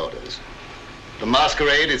gives the orders. The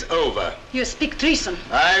masquerade is over. You speak treason.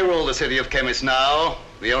 I rule the city of Khemis now.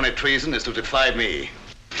 The only treason is to defy me.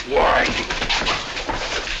 Why?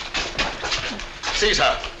 Seize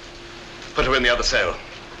her. Put her in the other cell.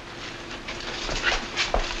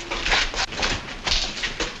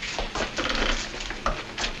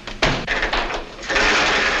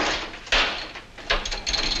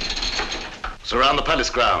 Surround the palace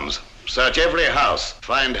grounds. Search every house.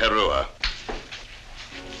 Find Herua.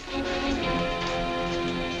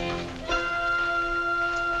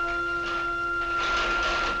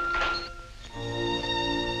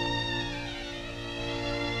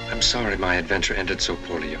 I'm sorry my adventure ended so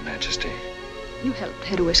poorly, Your Majesty. You helped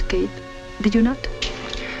Herua escape, did you not?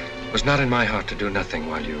 It was not in my heart to do nothing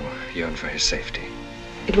while you yearned for his safety.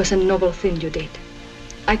 It was a noble thing you did.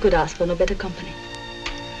 I could ask for no better company.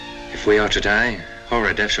 If we are to die,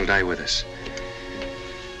 Horror shall die with us.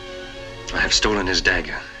 I have stolen his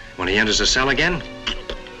dagger. When he enters the cell again,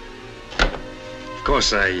 of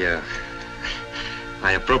course I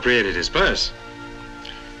appropriated his purse.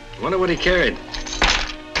 I wonder what he carried.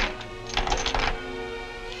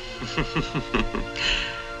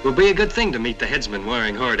 Will be a good thing to meet the headsman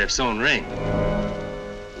wearing Horadef's own ring.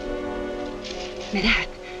 Merab,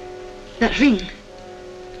 that ring.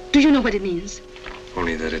 Do you know what it means?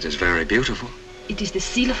 Only that it is very beautiful. It is the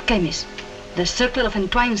seal of Khemis, the circle of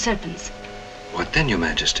entwined serpents. What then, Your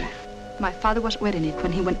Majesty? My father was wearing it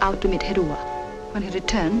when he went out to meet Herua. When he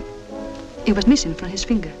returned, it was missing from his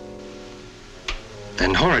finger.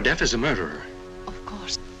 Then Horadef is a murderer. Of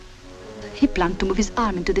course. He planned to move his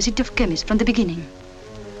army into the city of Khemis from the beginning.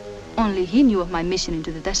 Only he knew of my mission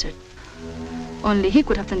into the desert. Only he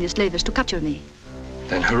could have sent the enslavers to capture me.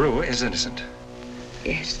 Then Herua is innocent.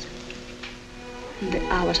 Yes. And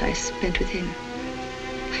the hours I spent with him,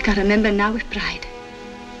 I can remember now with pride.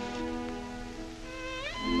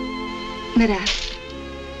 Merab,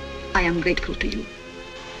 I am grateful to you.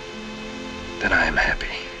 Then I am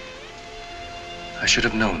happy. I should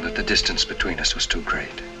have known that the distance between us was too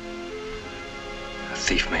great. A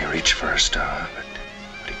thief may reach for a star, but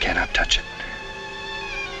he cannot touch it.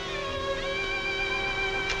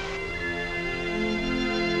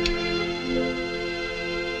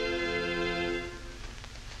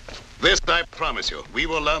 This I promise you. We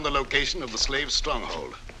will learn the location of the slave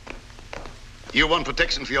stronghold. You want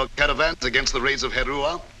protection for your caravans against the raids of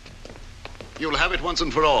Herua? You'll have it once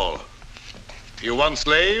and for all. You want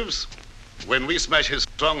slaves? When we smash his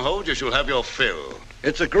stronghold, you shall have your fill.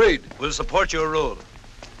 It's agreed. We'll support your rule.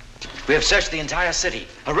 We have searched the entire city.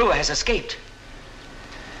 Herua has escaped.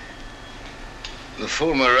 The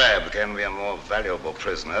fool Merab can be a more valuable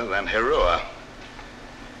prisoner than Herua.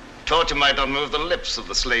 Torture might not move the lips of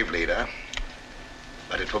the slave leader,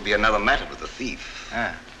 but it will be another matter with the thief.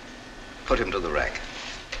 Put him to the rack.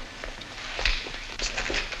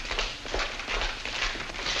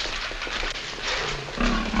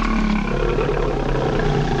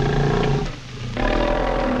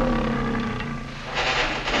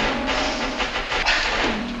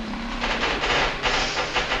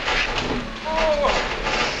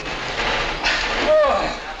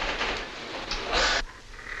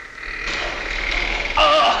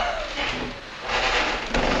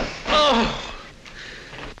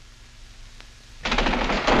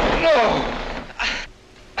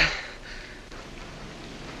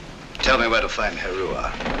 Tell me where to find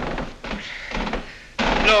Herua.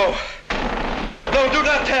 No. No, do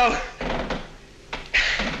not tell.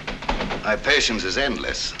 My patience is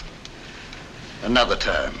endless. Another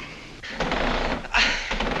time.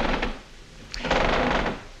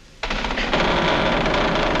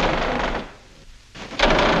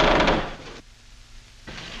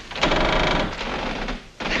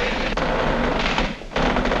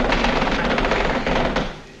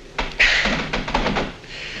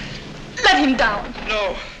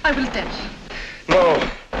 No. I will tell. No.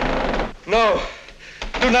 No.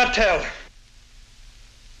 Do not tell.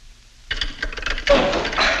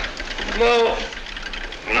 No.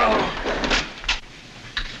 No.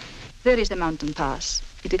 There is the mountain pass.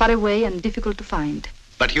 It is far away and difficult to find.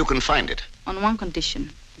 But you can find it. On one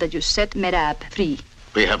condition, that you set Merab free.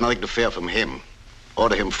 We have nothing to fear from him.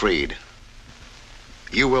 Order him freed.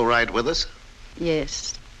 You will ride with us?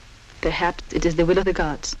 Yes. Perhaps it is the will of the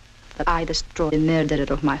gods that I destroy the murderer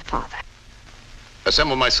of my father.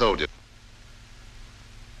 Assemble my soldiers.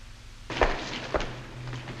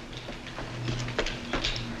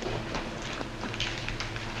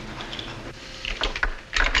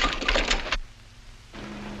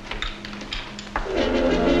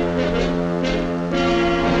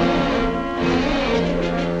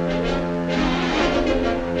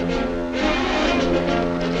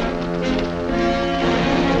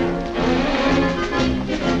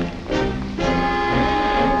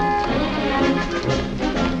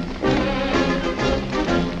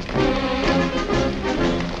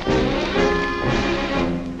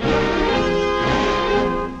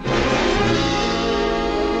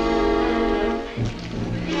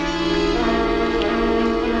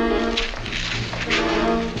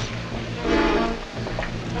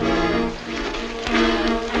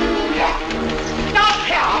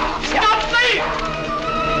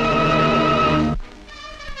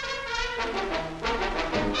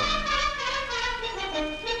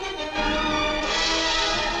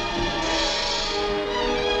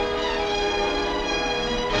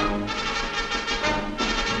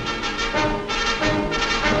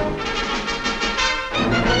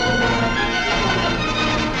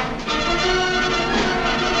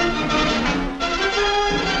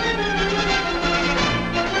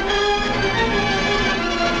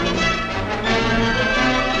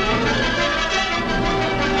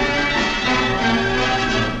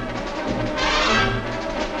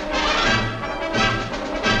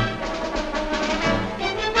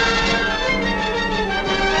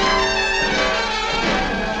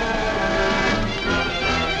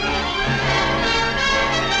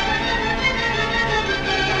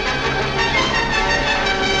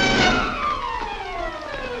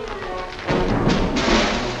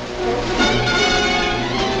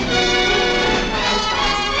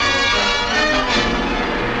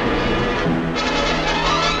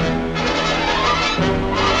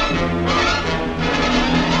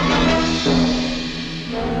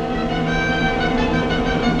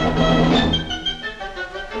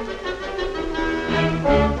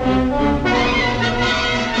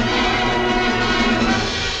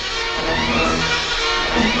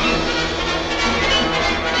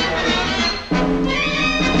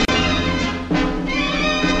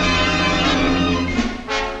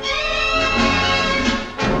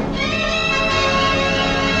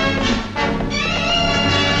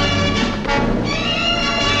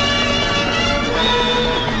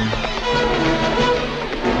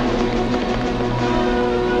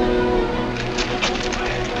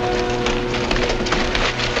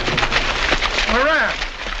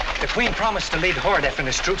 promised to lead Horadef and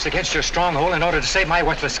his troops against your stronghold in order to save my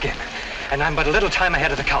worthless skin. And I'm but a little time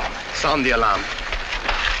ahead of the column. Sound the alarm.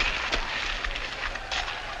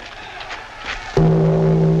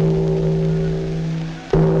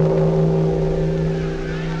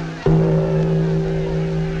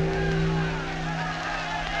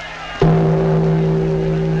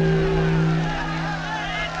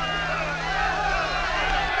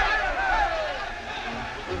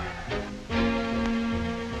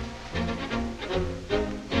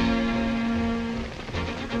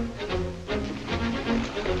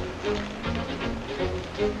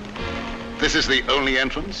 This is the only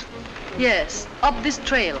entrance? Yes, up this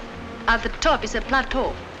trail. At the top is a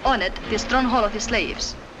plateau. On it, the stronghold of the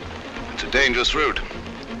slaves. It's a dangerous route.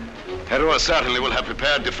 Herua certainly will have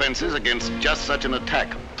prepared defenses against just such an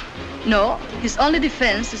attack. No, his only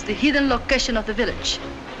defense is the hidden location of the village.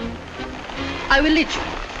 I will lead you.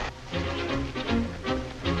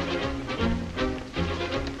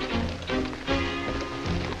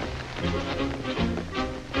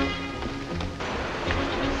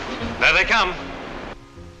 There they come.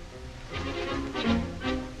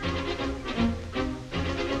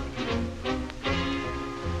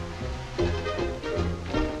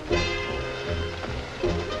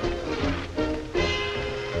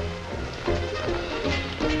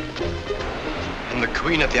 And the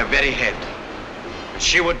queen at their very head.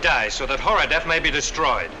 She would die so that Horadef may be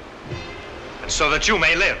destroyed. And so that you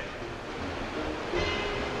may live.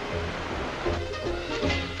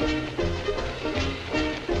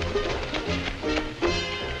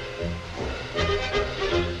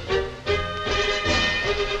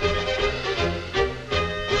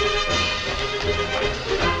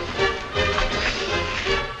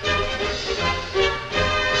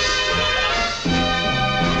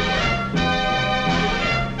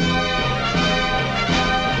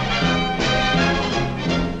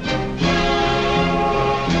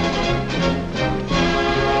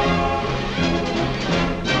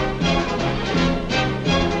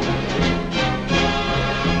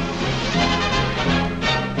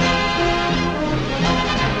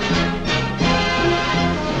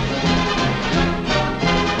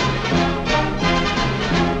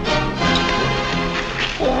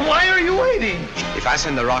 If I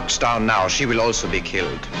send the rocks down now, she will also be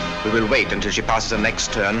killed. We will wait until she passes the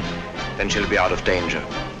next turn, then she'll be out of danger.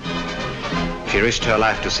 She risked her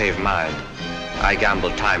life to save mine. I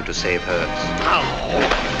gambled time to save hers.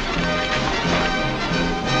 Ow!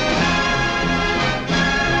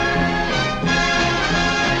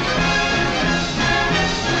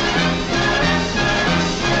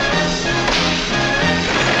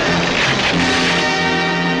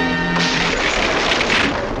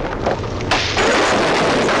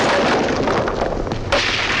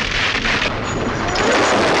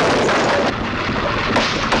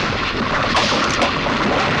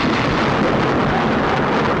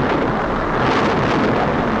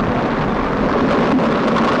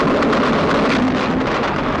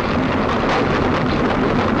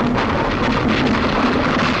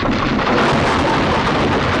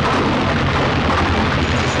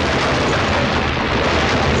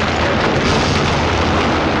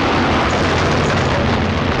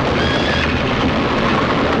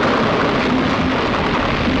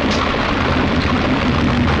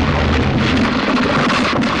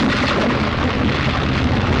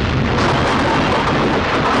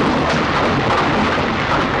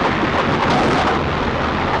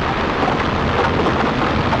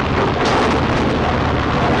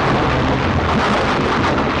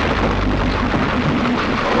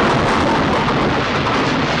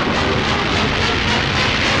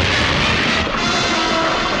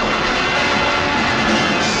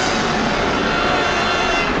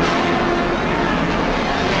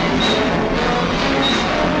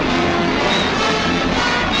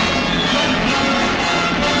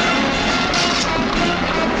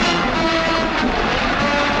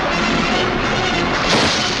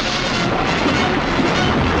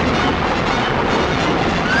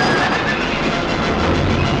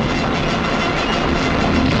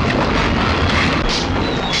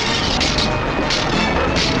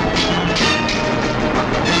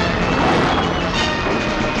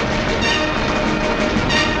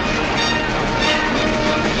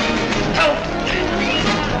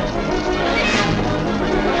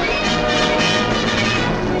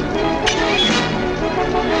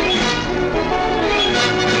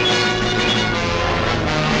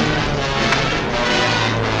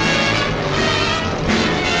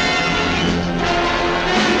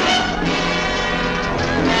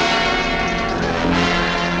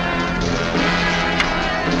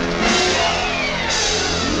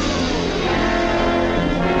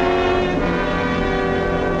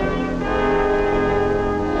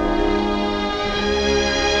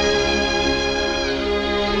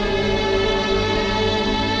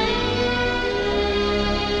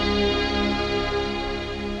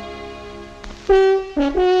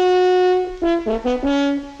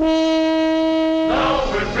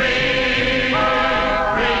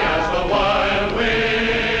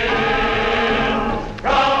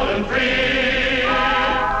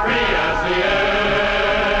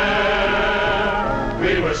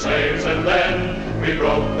 We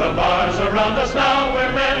broke the bars around us, now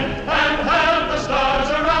we're men, and have the stars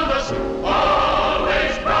around us,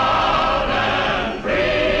 always proud and free.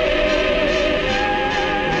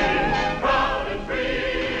 Proud and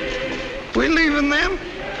free. We leaving them?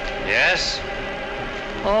 Yes?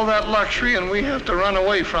 All that luxury and we have to run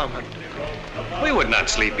away from it. We would not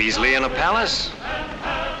sleep easily in a palace.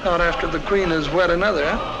 Not after the queen has wed another,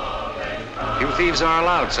 huh? Few thieves are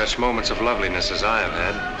allowed such moments of loveliness as I have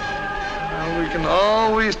had. Well, we can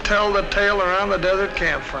always tell the tale around the desert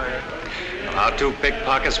campfire. Our two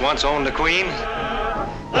pickpockets once owned a queen.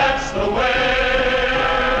 That's the way.